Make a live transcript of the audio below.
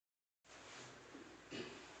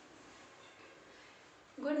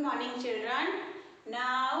Good morning children.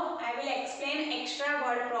 Now I will explain extra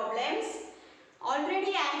word problems.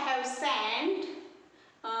 Already I have sent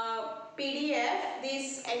PDF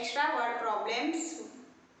these extra word problems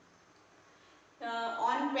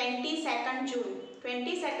on 22nd June.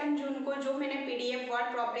 22nd जून को जो मैंने PDF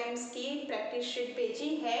word problems की practice sheet भेजी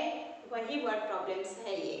है वही word problems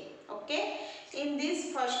है ये. Okay. In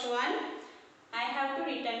this first one I have to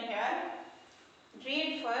written here.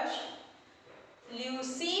 Read first.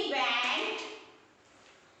 Lucy went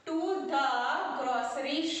to the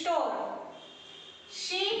grocery store.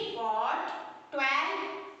 She bought 12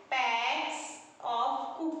 packs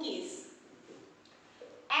of cookies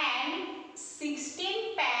and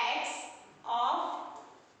 16 packs of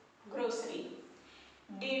grocery.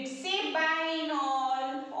 Did she buy in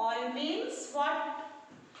all? All means what?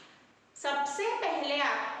 सबसे पहले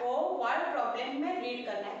आपको word problem में read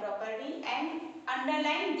करना है properly and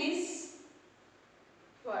underline this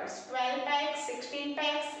words. 12 packs, 16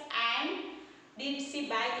 packs and did she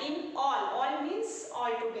buy in all? All means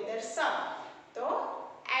all together, सब. तो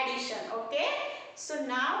addition. Okay. So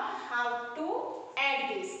now how to add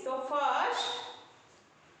this? So first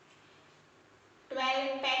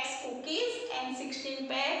 12 packs cookies and 16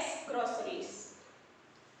 packs groceries.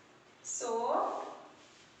 So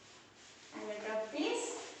I will drop this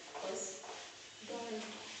because don't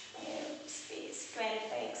have space.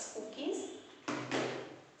 12 packs cookies.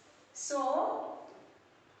 So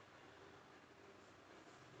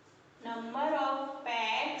number of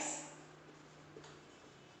packs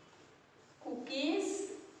cookies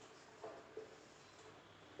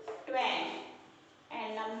 12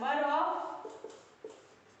 and number of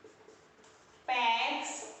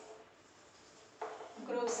packs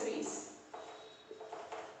groceries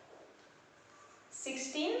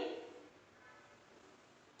 16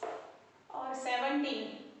 or 17.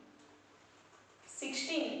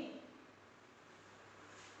 16.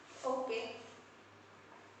 Okay.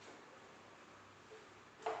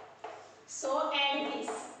 So add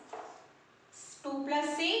this. 2 plus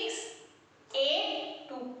 6 8.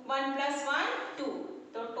 2 1 plus 1 2.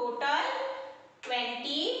 So total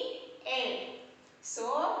 28. So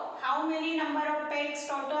how many number of packs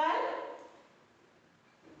total?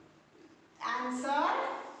 Answer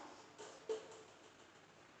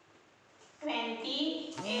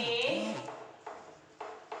 28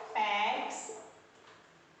 packs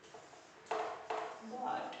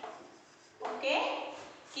bought. Okay.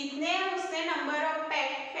 कितने उसने number of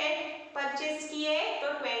packet purchase किए? तो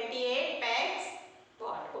 28 PACS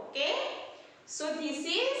bought. Okay. So this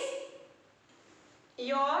is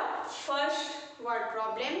your first word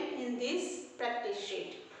problem in this practice sheet.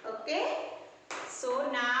 Okay. So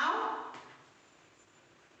now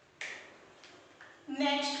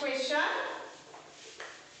next question.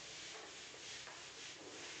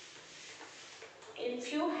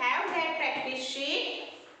 If you have that practice sheet,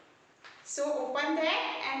 so open that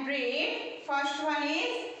and read. First one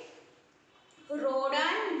is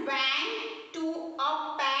Rodan went to a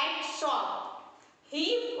pet shop. He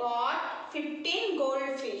bought 15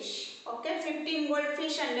 goldfish. Okay, 15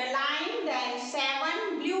 goldfish underline, then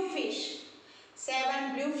 7 blue fish.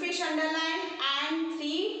 7 blue fish underline and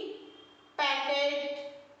 3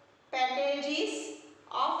 packages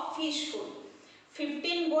of fish food.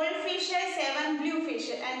 15 gold fish है, 7 blue fish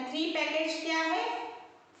है and 3 package क्या है?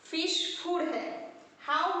 Fish food है.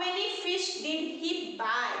 How many fish did he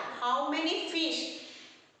buy? How many fish?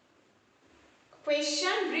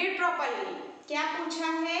 Question read properly. क्या पूछा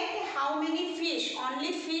है कि how many fish?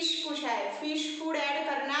 Only fish पूछा है. Fish food ऐड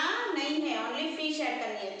करना नहीं है, only fish ऐड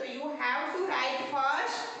करनी है. तो you have to write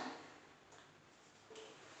first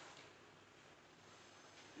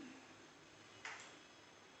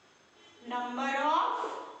number of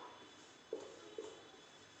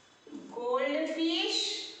goldfish.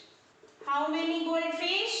 How many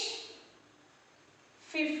goldfish?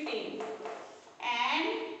 15. And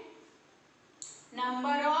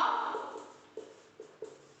number of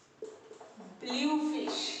blue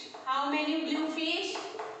fish. How many blue fish?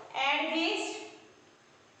 Add this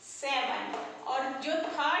 7. और जो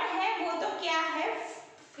थर्ड है वो तो क्या है?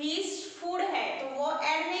 फिश फूड है, तो वो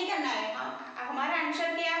ऐड नहीं करना है. हमारा आंसर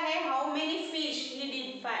क्या है? How many fish he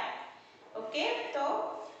did bye. Okay. तो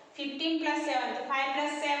 15 plus 7, तो 5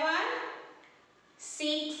 plus 7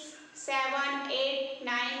 6 7 8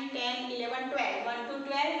 9 10 11 12. 1 to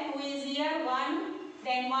 12. Who is here? 1,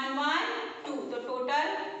 then 1 1 2. तो total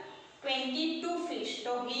 22 fish.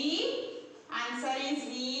 तो he answer is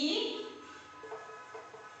he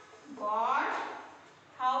got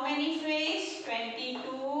how many fish? 22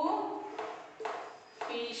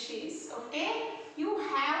 fishes. Okay, you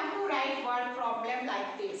have to write word problem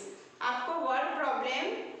like this. आपको word problem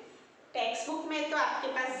text book में तो आपके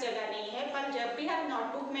पास जगह नहीं है, पर जब भी आप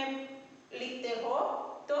नोटबुक में लिखते हो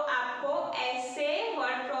तो आपको ऐसे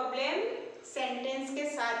वर्ड प्रॉब्लम सेंटेंस के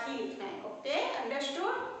साथ ही लिखना है. Okay,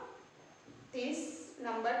 understood? This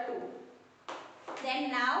number 2. Then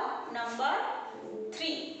now number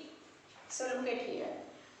 3. So look at here.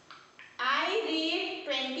 I read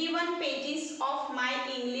 21 pages of my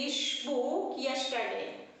English book yesterday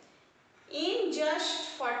in just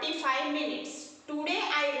 45 minutes. Today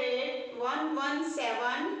I read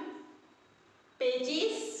 117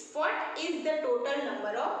 pages. What is the total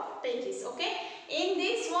number of pages? Okay. In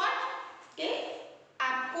this what? Okay.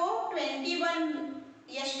 आपको 21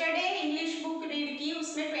 yesterday English book read की,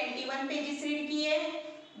 उसमें 21 pages read किए.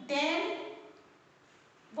 Then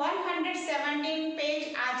 117 page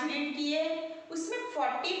आज read किए, उसमें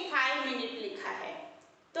 45 minute लिखा है.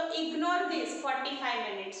 तो इग्नोर दिस 45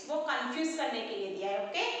 मिनट्स, वो कंफ्यूज करने के लिए दिया है.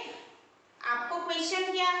 ओके, आपको क्वेश्चन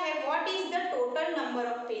क्या है? What is the total number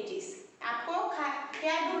of pages. आपको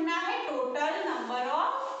क्या ढूंढना है? Total number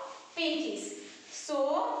of pages. So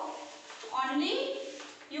only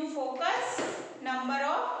you focus number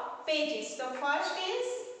of pages. तो first is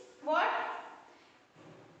what?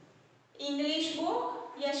 English book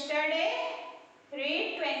yesterday read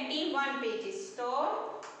 21 pages. So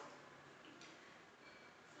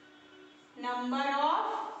number of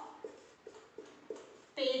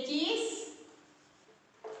pages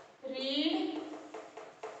read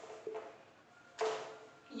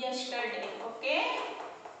yesterday. Okay,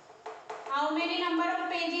 how many number of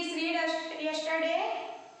pages read yesterday?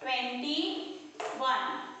 21.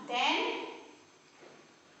 Then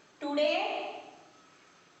today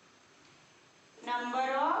number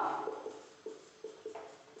of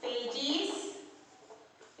pages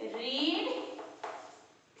read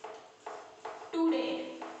today.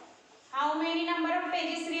 How many number of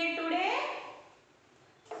pages read today?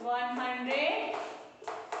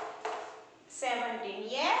 117.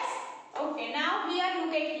 Yes. Okay, now here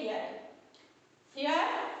look at here. Here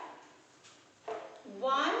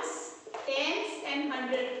ones, tens and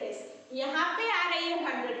 100 place. यहाँ पे आ रही है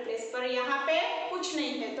 100 place, पर यहाँ पे कुछ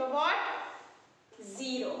नहीं है, तो what?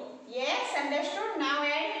 0. Yes, understood? Now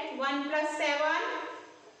add 1 plus 7,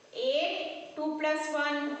 8, 2 plus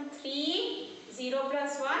 1, 3, 0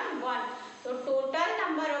 plus 1, 1. So total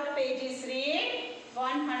number of pages read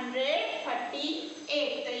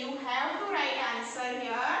 138. So you have to write answer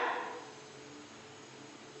here.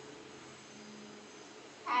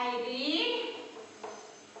 I read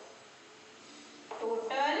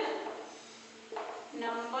total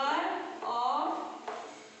number of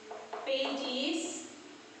pages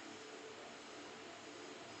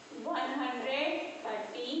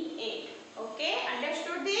 138. Okay,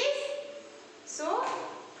 understood this? So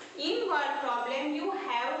in word problem you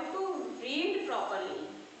have to read properly,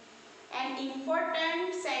 and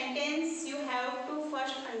important sentence you have to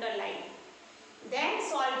first underline, then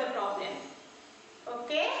solve the problem.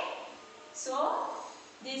 Okay, so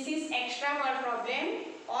this is extra word problem.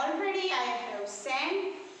 Already I have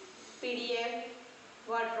sent PDF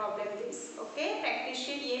word problem this. Okay, practice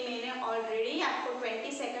sheet ये मैंने already आपको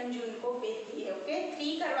 22 जून को भेज दी है. Okay,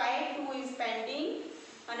 3 करवाए, 2 is pending,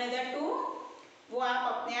 another 2 वो आप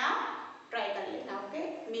अपने आप ट्राई कर लेना. ओके,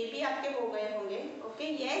 मे बी आपके हो गए होंगे. Okay,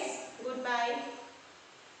 yes, good bye.